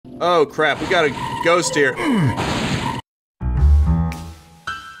Oh crap, we got a ghost here.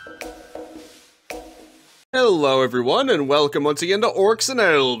 Hello everyone, and welcome once again to Orcs and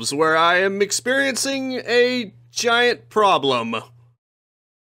Elves, where I am experiencing a giant problem.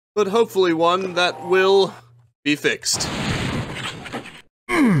 But hopefully one that will be fixed.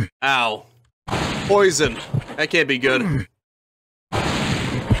 Ow. Poison. That can't be good.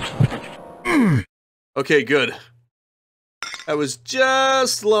 Okay, good. That was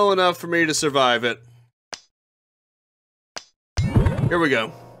just low enough for me to survive it. Here we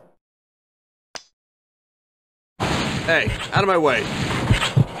go. Hey, out of my way.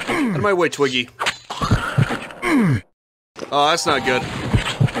 Out of my way, Twiggy. Oh, that's not good.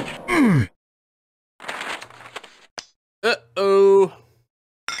 Uh-oh.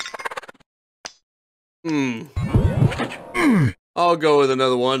 I'll go with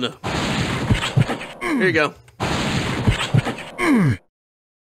another one. Here you go.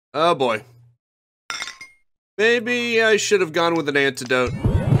 Oh boy. Maybe I should have gone with an antidote.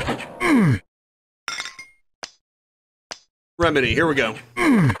 Remedy, here we go.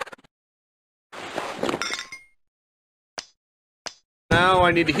 Now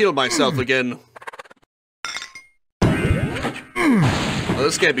I need to heal myself again. Oh,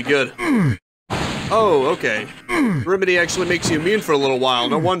 this can't be good. Oh, okay. Remedy actually makes you immune for a little while,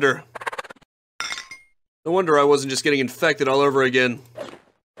 no wonder. No wonder I wasn't just getting infected all over again.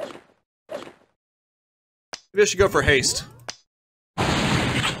 Maybe I should go for haste.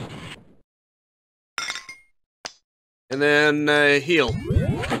 And then, heal.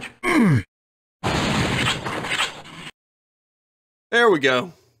 There we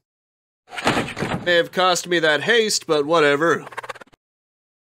go. May have cost me that haste, but whatever.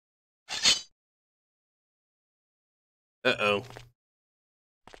 Uh-oh.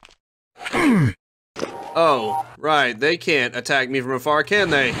 Oh, right, they can't attack me from afar, can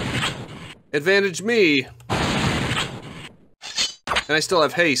they? Advantage me. And I still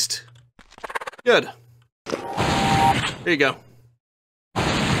have haste. Good. Here you go.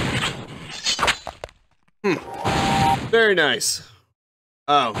 Very nice.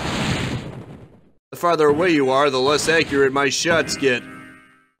 Oh. The farther away you are, the less accurate my shots get.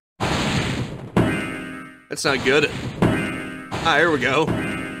 That's not good. Ah, here we go.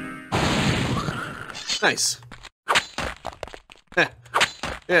 Nice.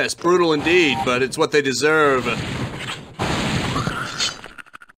 Yes, brutal indeed, but it's what they deserve.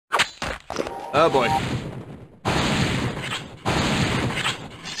 Oh boy.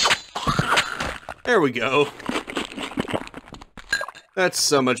 There we go. That's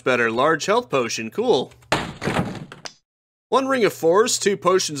so much better. Large health potion, cool. 1 ring of force, 2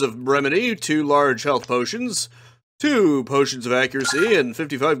 potions of remedy, 2 large health potions, 2 potions of accuracy, and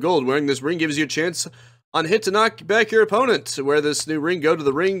 55 gold. Wearing this ring gives you a chance on hit to knock back your opponent. Wear this new ring, go to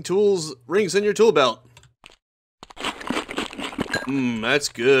the rings in your tool belt. That's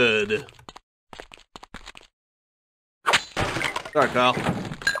good. Sorry, pal.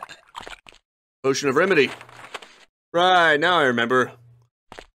 Potion of remedy. Right, now I remember.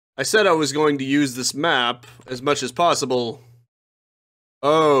 I said I was going to use this map as much as possible.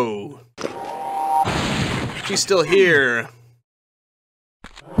 Oh. She's still here.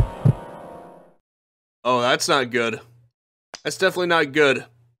 Oh, that's not good. That's definitely not good.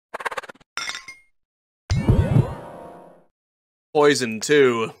 Poison,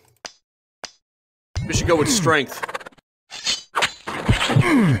 too. We should go with strength.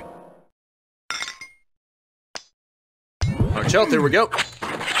 Large health, there we go.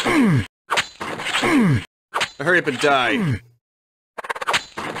 Hurry up and die.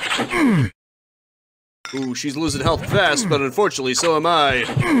 Ooh, she's losing health fast, but unfortunately, so am I.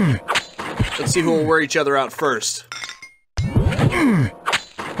 Let's see who will wear each other out first. Well,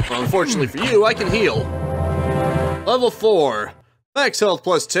 unfortunately for you, I can heal. Level 4. Max health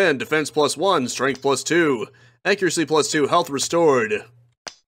plus 10, defense plus 1, strength plus 2, accuracy plus 2, health restored.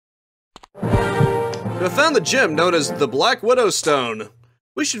 We have found the gem known as the Black Widow Stone.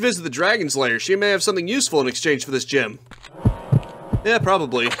 We should visit the Dragon's Lair. She may have something useful in exchange for this gem. Yeah,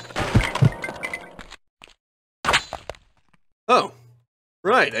 probably. Oh.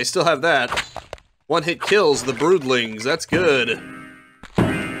 Right, I still have that. 1 hit kills the broodlings. That's good.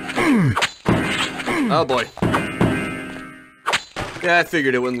 Oh boy. Yeah, I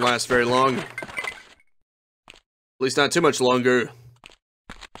figured it wouldn't last very long. At least not too much longer.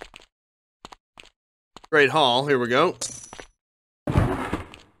 Great Hall, here we go.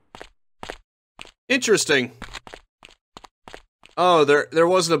 Interesting. Oh, there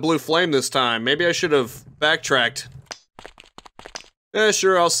wasn't a blue flame this time. Maybe I should have backtracked. Yeah,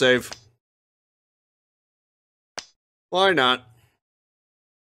 sure, I'll save. Why not?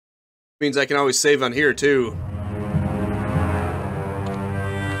 Means I can always save on here, too.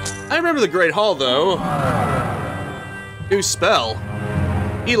 I remember the Great Hall, though. New spell.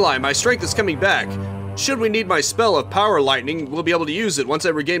 Eli, my strength is coming back. Should we need my spell of Power Lightning, we'll be able to use it. Once I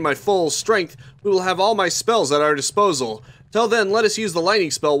regain my full strength, we will have all my spells at our disposal. Till then, let us use the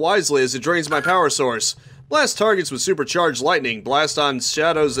lightning spell wisely as it drains my power source. Blast targets with supercharged lightning. Blast on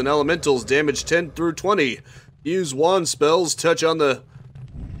shadows and elementals, damage 10 through 20. Use wand spells, touch on the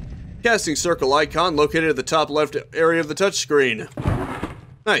casting circle icon located at the top left area of the touchscreen.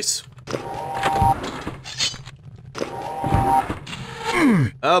 Nice.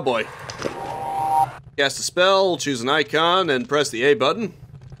 Oh boy. Cast a spell, choose an icon, and press the A button.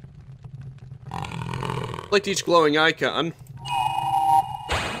 Select each glowing icon.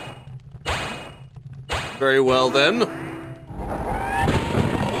 Very well then.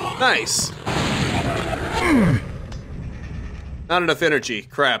 Nice. Not enough energy.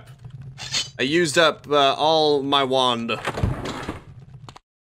 Crap. I used up all my wand.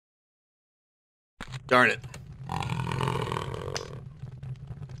 Darn it.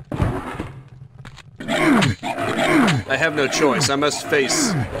 I have no choice. I must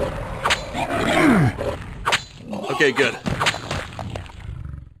face. Okay, good.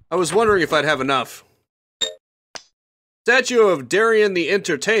 I was wondering if I'd have enough. Statue of Darian the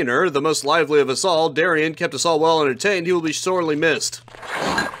Entertainer, the most lively of us all. Darian kept us all well entertained. He will be sorely missed.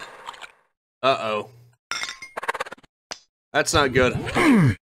 Uh-oh. That's not good.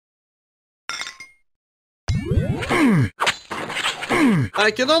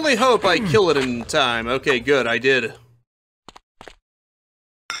 I can only hope I kill it in time. Okay, good, I did.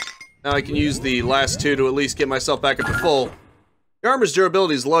 Now I can use the last two to at least get myself back up to full. Your armor's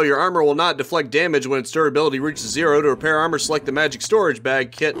durability is low. Your armor will not deflect damage when its durability reaches 0. To repair armor, select the magic storage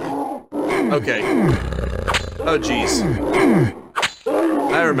bag kit. Okay. Oh, jeez.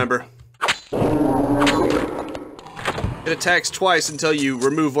 I remember. It attacks twice until you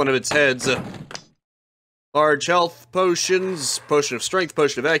remove one of its heads. Large health potions, potion of strength,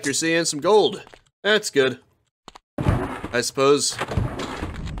 potion of accuracy, and some gold. That's good. I suppose.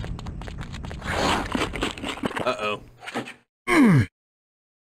 Uh-oh.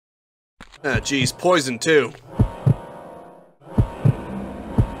 Ah, geez, poison too.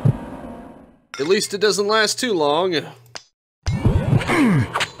 At least it doesn't last too long.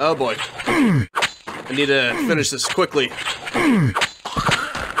 Oh boy. I need to finish this quickly.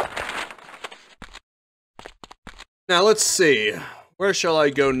 Now let's see. Where shall I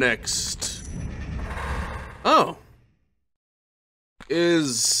go next? Oh.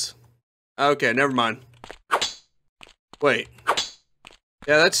 Okay, never mind. Wait.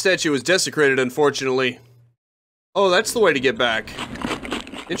 Yeah, that statue was desecrated, unfortunately. Oh, that's the way to get back.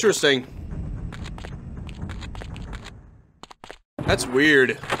 Interesting. That's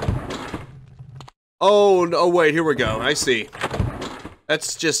weird. Oh, no, wait, here we go. I see.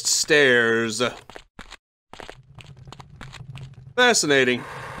 That's just stairs. Fascinating.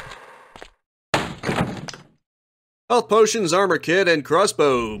 Health potions, armor kit, and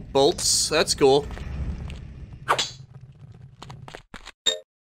crossbow bolts. That's cool.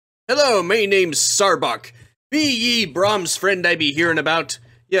 Hello, my name's Sarbok. Be ye Brahm's friend I be hearing about?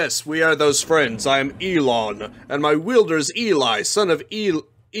 Yes, we are those friends. I am Elon, and my wielder's Eli, son of Eel.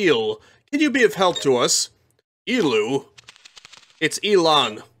 Can you be of help to us? Elu? It's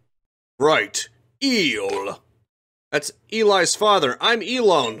Elon. Right. Eel. That's Eli's father. I'm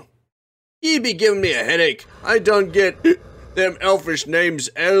Elon. Ye be giving me a headache. I don't get them elfish names,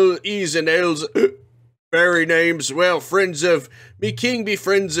 E's and L's. Fairy names. Well, friends of me king be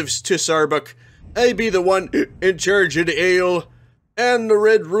friends of to Sarbuk. I be the one in charge of the ale. And the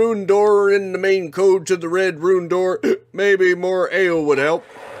red rune door in the main code to the red rune door. Maybe more ale would help.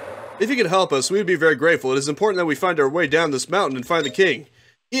 If you could help us, we'd be very grateful. It is important that we find our way down this mountain and find the king.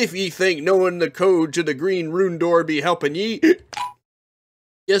 If ye think knowing the code to the green rune door be helping ye,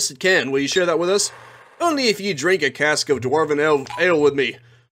 yes it can. Will you share that with us? Only if ye drink a cask of dwarven ale with me.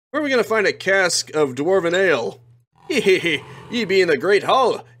 Where are we gonna find a cask of dwarven ale? Ye be in the great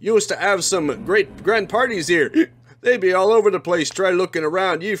hall. You used to have some great grand parties here. They be all over the place. Try looking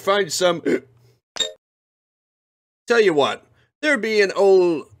around. You find some. Tell you what, there be an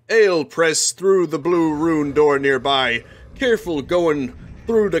old ale press through the blue rune door nearby. Careful going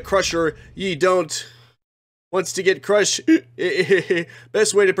through the crusher. Ye don't wants to get crushed.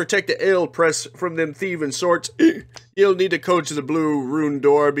 Best way to protect the ale press from them thieving sorts. You'll need to code to the blue rune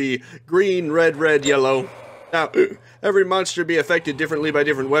door. Be green, red, yellow. Now, every monster be affected differently by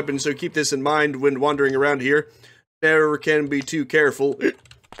different weapons, so keep this in mind when wandering around here. Never can be too careful.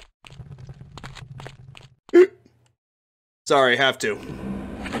 Sorry, have to.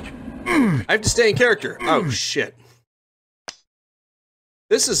 I have to stay in character. Oh, shit.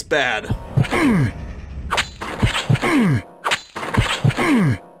 This is bad.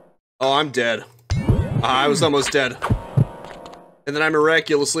 Oh, I'm dead. I was almost dead. And then I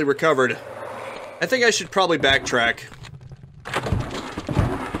miraculously recovered. I think I should probably backtrack.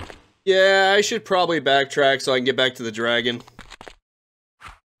 Yeah, I should probably backtrack so I can get back to the dragon.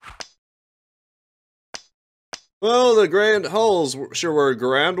 Well, the grand halls sure were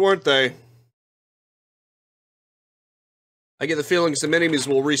grand, weren't they? I get the feeling some enemies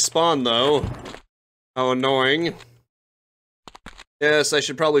will respawn, though. How annoying. Yes, I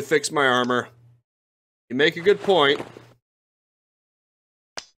should probably fix my armor. You make a good point.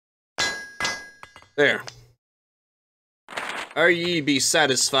 There. Are ye be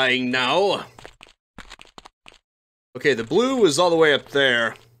satisfying now? Okay, the blue is all the way up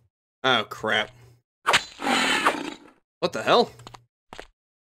there. Oh, crap. What the hell?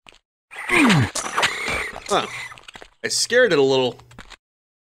 Huh. I scared it a little.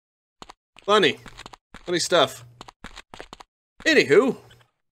 Funny. Funny stuff. Anywho.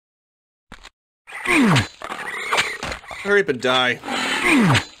 Hurry up and die.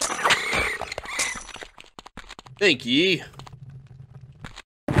 Thank ye.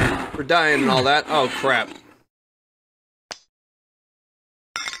 For dying and all that. Oh, crap.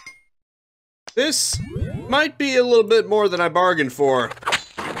 This might be a little bit more than I bargained for.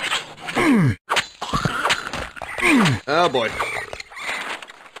 Oh boy.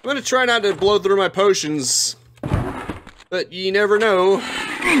 I'm gonna try not to blow through my potions, but you never know.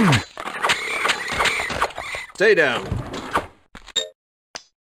 Stay down.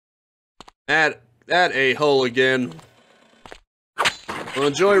 At a hole again. I'll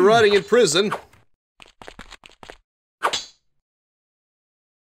enjoy rotting in prison.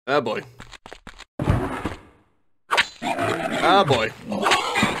 Oh boy. Oh boy.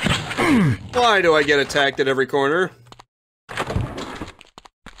 Why do I get attacked at every corner?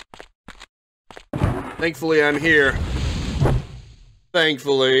 Thankfully, I'm here.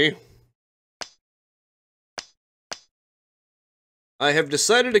 Thankfully. I have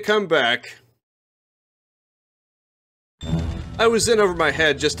decided to come back. I was in over my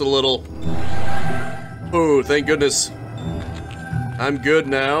head just a little. Oh, thank goodness. I'm good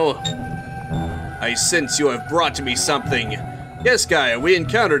now. I sense you have brought me something. Yes, Gaia, we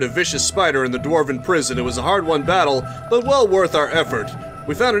encountered a vicious spider in the dwarven prison. It was a hard-won battle, but well worth our effort.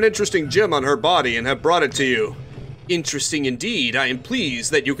 We found an interesting gem on her body and have brought it to you. Interesting indeed. I am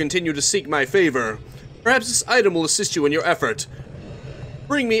pleased that you continue to seek my favor. Perhaps this item will assist you in your effort.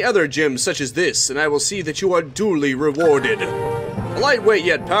 Bring me other gems such as this, and I will see that you are duly rewarded. A lightweight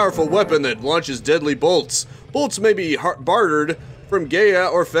yet powerful weapon that launches deadly bolts. Bolts may be bartered from Gaia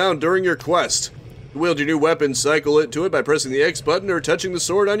or found during your quest. To wield your new weapon, cycle it to it by pressing the X button or touching the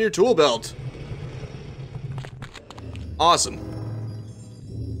sword on your tool belt. Awesome.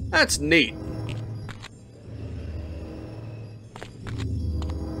 That's neat.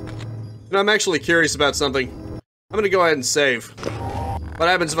 And I'm actually curious about something. I'm gonna go ahead and save. What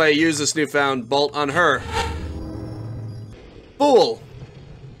happens if I use this newfound bolt on her? Fool!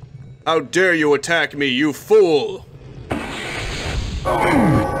 How dare you attack me, you fool!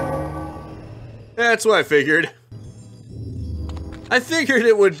 That's what I figured. I figured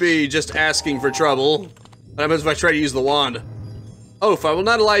it would be just asking for trouble. What happens if I try to use the wand? Oaf, I will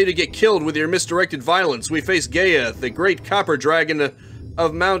not allow you to get killed with your misdirected violence. We face Gaia, the great copper dragon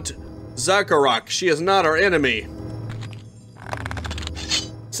of Mount Zakarok. She is not our enemy.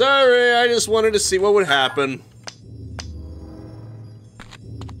 Sorry, I just wanted to see what would happen.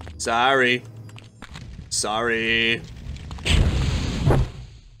 Sorry. Sorry.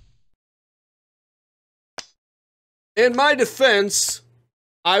 In my defense,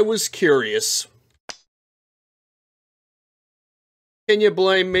 I was curious. Can you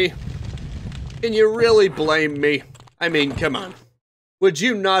blame me? Can you really blame me? I mean, come on. Would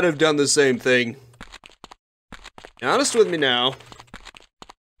you not have done the same thing? Be honest with me now.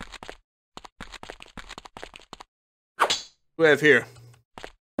 What do we have here?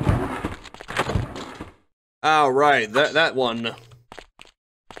 Oh, right, that one.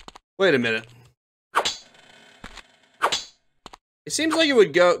 Wait a minute. It seems like it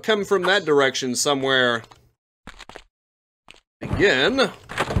would come from that direction somewhere. Again.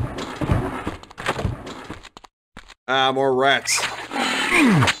 Ah, more rats.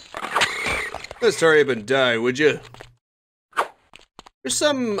 Let's hurry up and die, would you? There's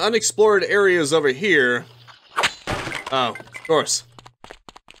some unexplored areas over here. Oh, of course.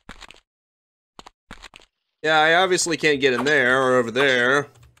 Yeah, I obviously can't get in there or over there.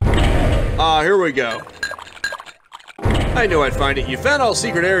 Ah, here we go. I knew I'd find it. You found all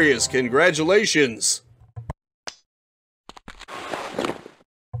secret areas. Congratulations.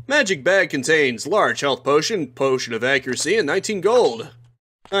 Magic bag contains large health potion, potion of accuracy, and 19 gold.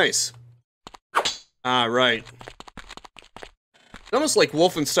 Nice. Ah, right. Almost like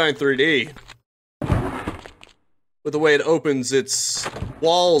Wolfenstein 3D. With the way it opens its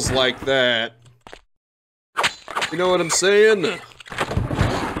walls like that. You know what I'm saying?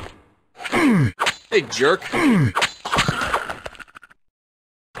 Hey, jerk.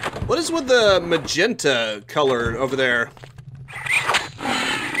 What is with the magenta color over there?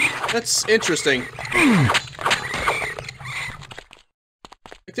 That's interesting.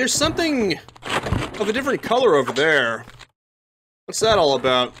 Like, there's something of a different color over there. What's that all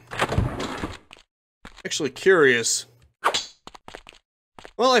about? Actually curious.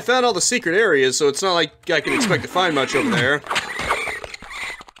 Well, I found all the secret areas, so it's not like I can expect to find much over there.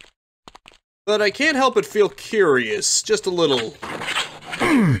 But I can't help but feel curious, just a little.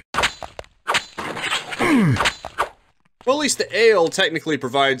 Well, at least the ale technically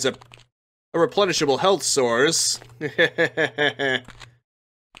provides a replenishable health source.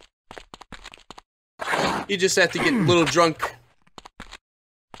 You just have to get a little drunk.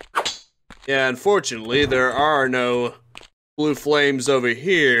 Yeah, unfortunately, there are no blue flames over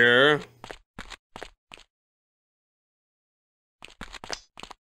here.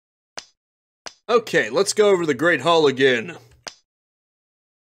 Okay, let's go over the Great Hall again.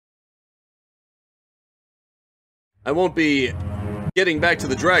 I won't be getting back to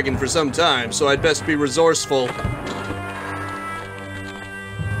the dragon for some time, so I'd best be resourceful.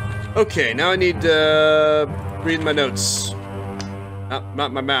 Okay, now I need to read my notes.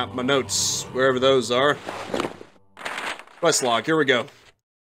 Not my map, my notes, wherever those are. Quest log, here we go.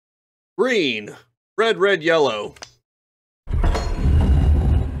 Green, red, red, yellow.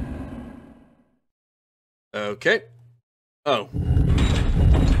 Okay. Oh.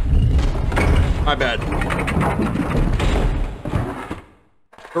 My bad.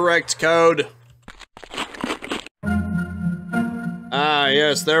 Correct code. Ah,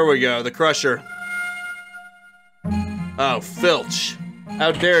 yes, there we go, the Crusher. Oh, filch.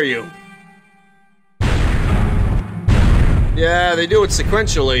 How dare you? Yeah, they do it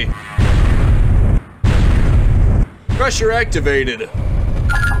sequentially. Crusher activated.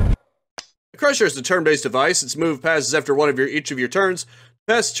 The Crusher is a turn-based device. Its move passes after each of your turns.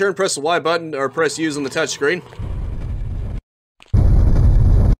 Pass the turn, press the Y button, or press use on the touchscreen.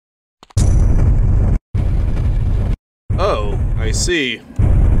 Oh, I see.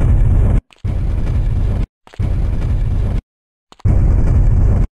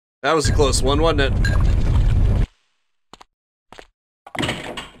 That was a close one, wasn't it?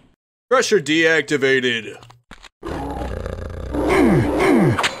 Crusher deactivated.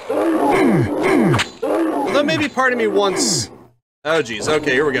 Although maybe part of me wants... Oh geez,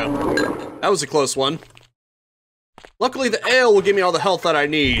 okay, here we go. That was a close one. Luckily the ale will give me all the health that I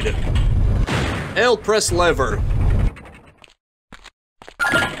need. Ale press lever.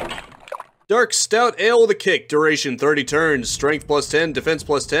 Dark Stout Ale with a kick. Duration 30 turns. Strength plus 10. Defense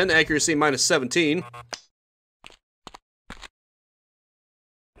plus 10. Accuracy minus 17.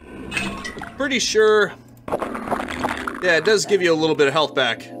 Pretty sure... Yeah, it does give you a little bit of health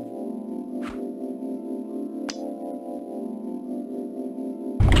back.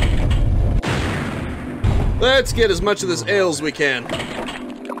 Let's get as much of this ale as we can.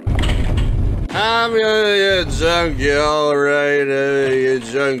 I'm a junkie, alright, a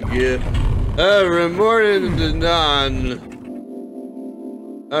junkie. Every morning to dawn.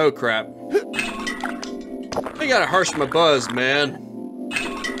 Oh crap. I gotta harsh my buzz, man.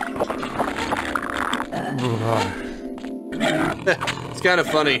 It's kind of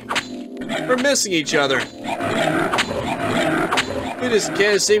funny. We're missing each other. We just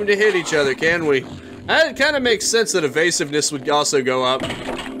can't seem to hit each other, can we? It kind of makes sense that evasiveness would also go up,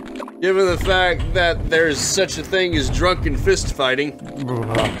 given the fact that there's such a thing as drunken fist fighting.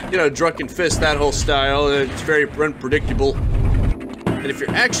 You know, drunken fist, that whole style, it's very unpredictable. And if you're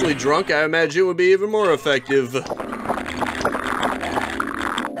actually drunk, I imagine it would be even more effective.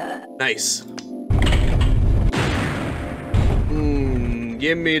 Nice.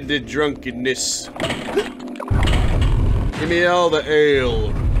 Give me the drunkenness. Give me all the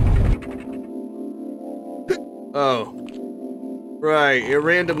ale. Oh. Right, it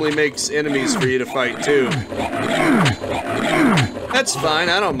randomly makes enemies for you to fight, too. That's fine,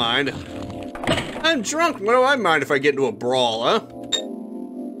 I don't mind. I'm drunk, what do I mind if I get into a brawl, huh?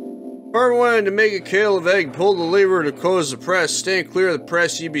 Part 1, to make a kale of egg, pull the lever to close the press. Stand clear of the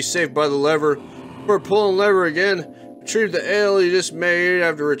press, you be safe by the lever. Before pulling the lever again, retrieve the ale you just made.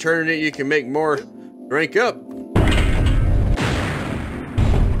 After returning it, you can make more. Drink up.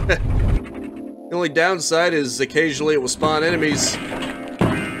 only downside is occasionally it will spawn enemies.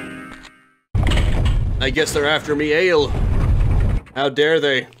 I guess they're after me ale. How dare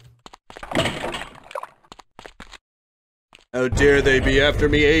they? How dare they be after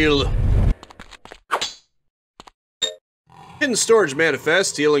me ale? Hidden storage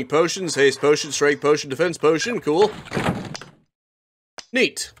manifest, healing potions, haste potion, strength potion, defense potion, cool.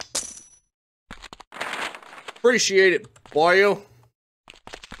 Neat. Appreciate it, boyo.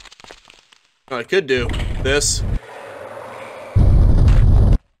 Oh, I could do this.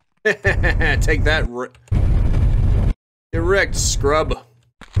 Take that, erect scrub.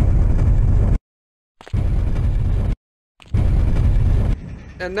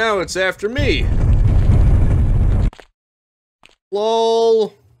 And now it's after me.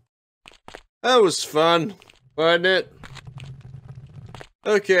 Lol. That was fun, wasn't it?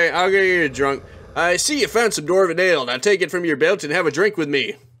 Okay, I'll get you drunk. I see you found some dwarven ale. Now take it from your belt and have a drink with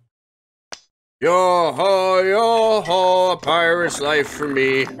me. Yo ho, a pirate's life for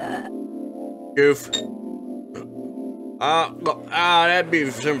me. Goof. That'd be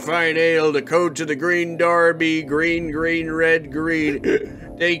some fine ale. The code to the green derby. Green, green, red, green.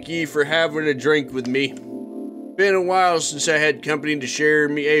 Thank ye for having a drink with me. Been a while since I had company to share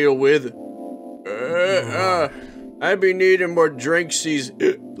me ale with. I be needing more drinksies.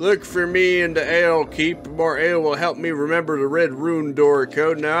 Look for me in the ale keep. More ale will help me remember the red rune door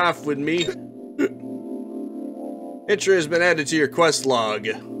code. Now off with me. Entry has been added to your quest log.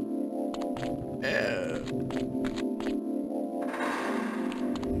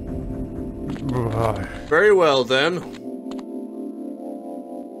 Very well then.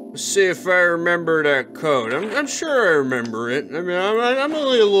 Let's see if I remember that code. I'm sure I remember it. I mean, I'm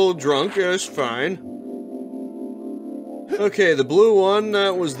only a little drunk. That's fine. Okay, the blue one,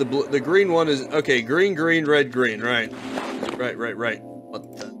 that was the green one is, okay, green, green, red, green, right. Right.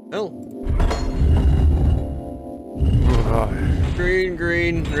 What the hell? Green,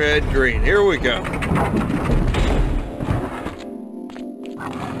 green, red, green. Here we go.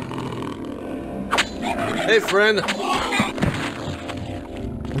 Hey, friend.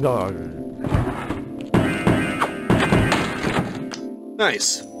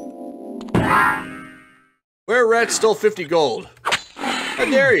 Nice. Where rat stole 50 gold? How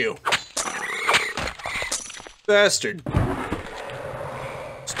dare you? Bastard.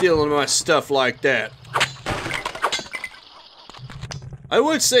 Stealing my stuff like that. I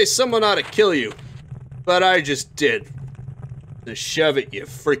would say someone ought to kill you, but I just did. Just shove it, you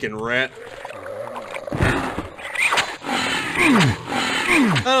freaking rat.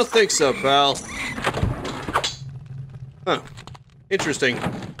 I don't think so, pal. Huh. Interesting.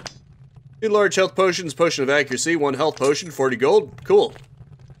 2 large health potions, potion of accuracy, 1 health potion, 40 gold. Cool.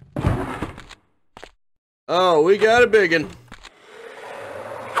 Oh, we got a biggin.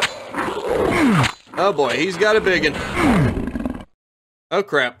 Oh boy, he's got a biggin. Oh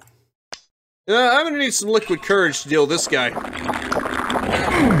crap. I'm gonna need some liquid courage to deal with this guy.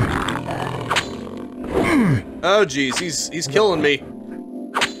 Oh geez, he's killing me.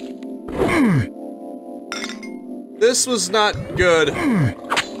 This was not good.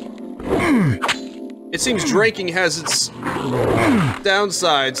 It seems drinking has its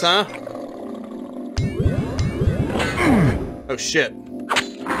downsides, huh? Oh shit.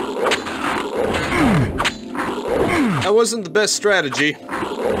 That wasn't the best strategy.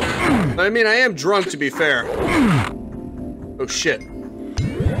 But I mean, I am drunk to be fair. Oh shit.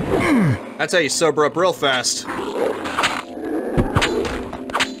 That's how you sober up real fast.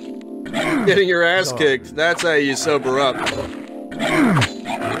 Getting your ass kicked, that's how you sober up.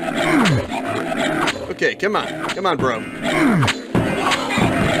 Okay, come on, bro.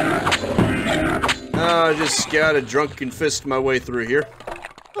 Oh, I just gotta drunken fist my way through here.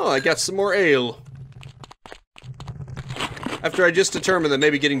 Oh, I got some more ale. After I just determined that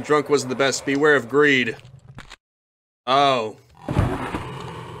maybe getting drunk wasn't the best, beware of greed. Oh.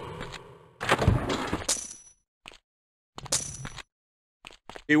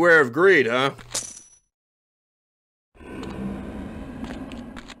 Beware of greed, huh?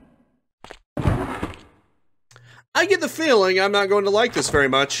 I get the feeling I'm not going to like this very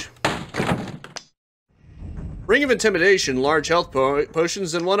much. Ring of Intimidation, large health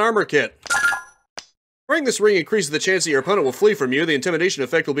potions, and 1 armor kit. Wearing this ring increases the chance that your opponent will flee from you. The intimidation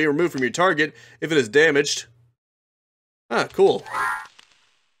effect will be removed from your target if it is damaged. Ah, cool.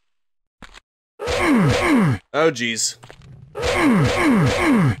 Oh, geez.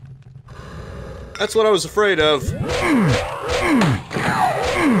 That's what I was afraid of.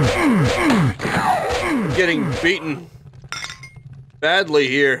 I'm getting beaten badly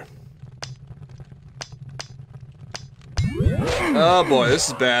here. Oh boy, this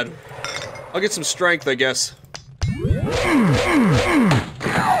is bad. I'll get some strength, I guess.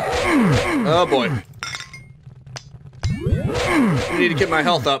 Oh boy. I need to get my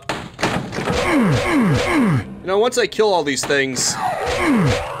health up. You know, once I kill all these things...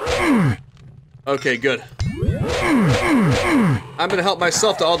 Okay, good. I'm gonna help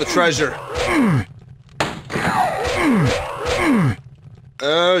myself to all the treasure.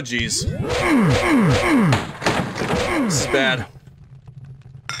 Oh, jeez. This is bad.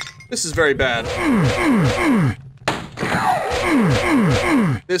 This is very bad.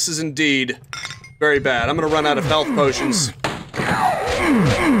 This is indeed very bad. I'm gonna run out of health potions.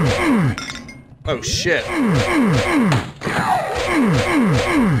 Oh, shit.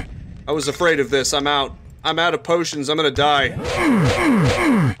 I was afraid of this. I'm out. I'm out of potions. I'm gonna die.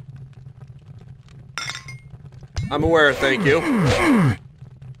 I'm aware, thank you.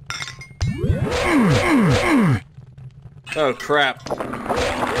 Oh, crap.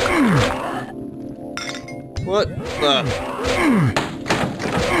 What the?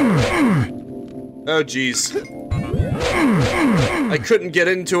 Oh, jeez. I couldn't get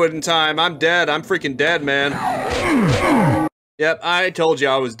into it in time. I'm dead. I'm freaking dead, man. Yep, I told you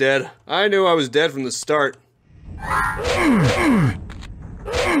I was dead. I knew I was dead from the start.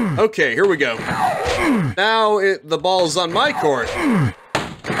 Okay, here we go. Now the ball's on my court.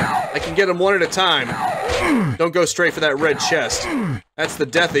 I can get them one at a time. Don't go straight for that red chest. That's the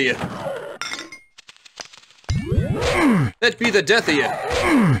death of you. That'd be the death of you.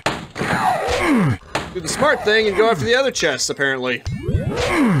 Do the smart thing and go after the other chests, apparently.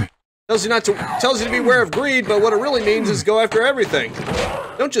 Tells you to beware of greed, but what it really means is go after everything.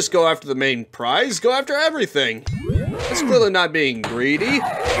 Don't just go after the main prize, go after everything. That's clearly not being greedy.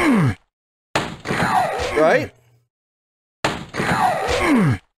 Right?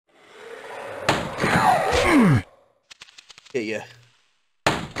 Get ya.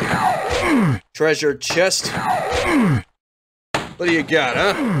 Treasure chest. What do you got,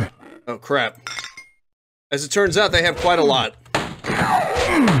 huh? Oh, crap. As it turns out, they have quite a lot.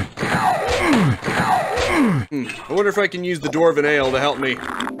 I wonder if I can use the Dwarven Ale to help me.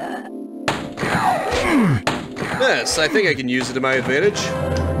 Yes, I think I can use it to my advantage.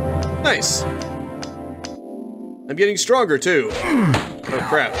 Nice. I'm getting stronger, too. Oh,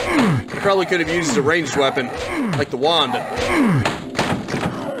 crap. I probably could have used a ranged weapon, like the wand.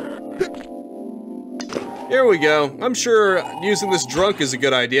 Here we go. I'm sure using this drunk is a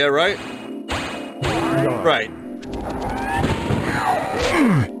good idea, right? Right.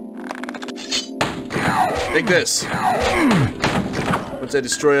 Take this. Once I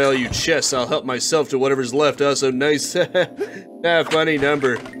destroy all you chests, I'll help myself to whatever's left. Also nice. Ah, funny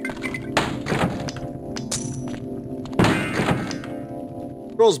number.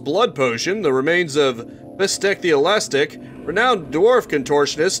 Troll's blood potion, the remains of Sadistic the Elastic, renowned dwarf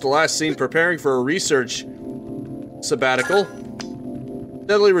contortionist, last seen preparing for a research sabbatical.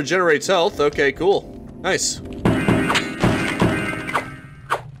 Steadily regenerates health. Okay, cool. Nice.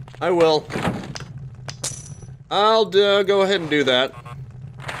 I will. I'll go ahead and do that.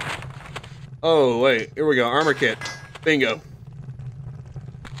 Oh, wait. Here we go. Armor kit. Bingo.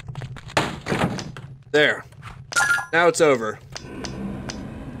 There. Now it's over.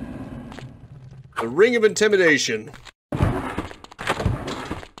 The Ring of Intimidation.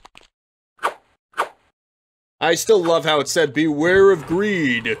 I still love how it said, beware of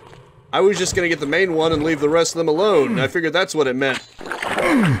greed. I was just gonna get the main one and leave the rest of them alone. I figured that's what it meant.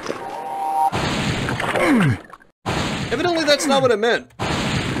 Evidently that's not what it meant.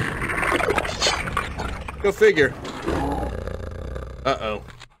 Go figure. Uh-oh.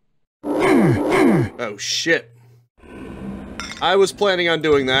 Oh, shit. I was planning on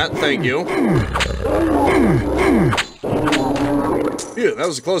doing that, thank you. Phew, that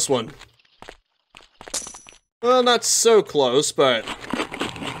was a close one. Well, not so close, but...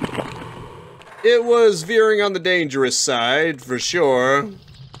 it was veering on the dangerous side, for sure.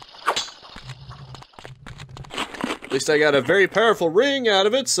 At least I got a very powerful ring out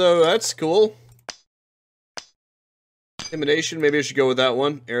of it, so that's cool. Intimidation, maybe I should go with that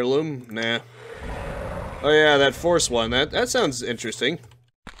one. Heirloom, nah. Oh yeah, that force one, that sounds interesting.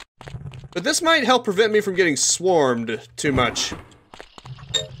 But this might help prevent me from getting swarmed too much.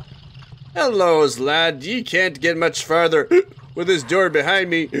 Hello, lad, ye can't get much farther with this door behind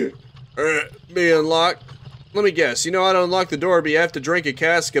me. Be unlocked. Let me guess, you know how to unlock the door, but you have to drink a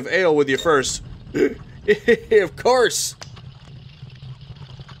cask of ale with you first. Of course.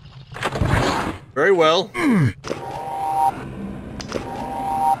 Very well.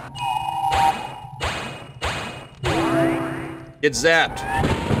 Get zapped.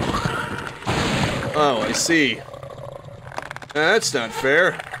 Oh, I see. That's not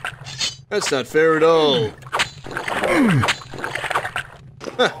fair. That's not fair at all.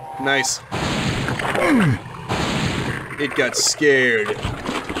 Huh, nice. It got scared.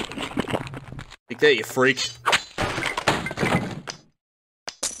 Take that, you freak.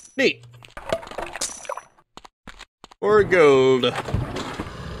 Neat. Or gold.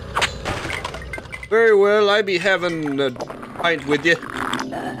 Very well, I be having a pint with you.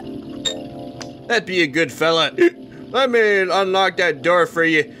 That be a good fella. Let me unlock that door for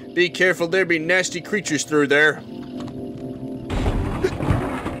you. Be careful, there be nasty creatures through there.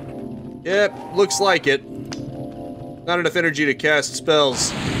 Yep, looks like it. Not enough energy to cast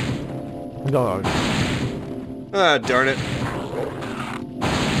spells. Dog. Ah, darn it.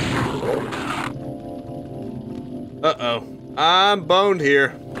 Uh-oh. I'm boned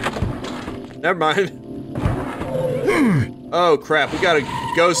here. Never mind. Oh, crap. We got a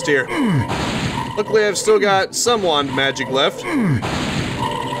ghost here. Luckily, I've still got some wand magic left.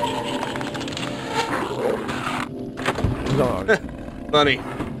 Dog. Funny.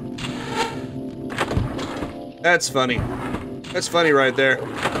 That's funny. That's funny right there.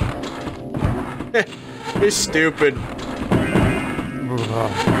 You're stupid.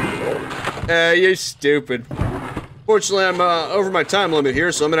 You're stupid. Fortunately, I'm over my time limit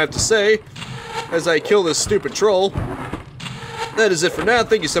here, so I'm gonna have to say, as I kill this stupid troll, that is it for now.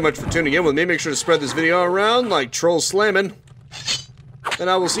 Thank you so much for tuning in with me. Make sure to spread this video around like troll slamming. And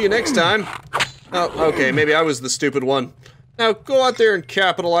I will see you next time. Oh, okay, maybe I was the stupid one. Now, go out there and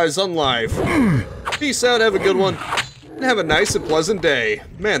capitalize on life. Peace out, have a good one, and have a nice and pleasant day.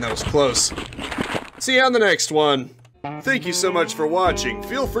 Man, that was close. See you on the next one. Thank you so much for watching.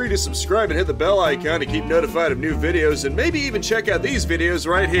 Feel free to subscribe and hit the bell icon to keep notified of new videos, and maybe even check out these videos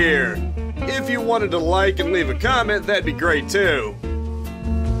right here. If you wanted to like and leave a comment, that'd be great too.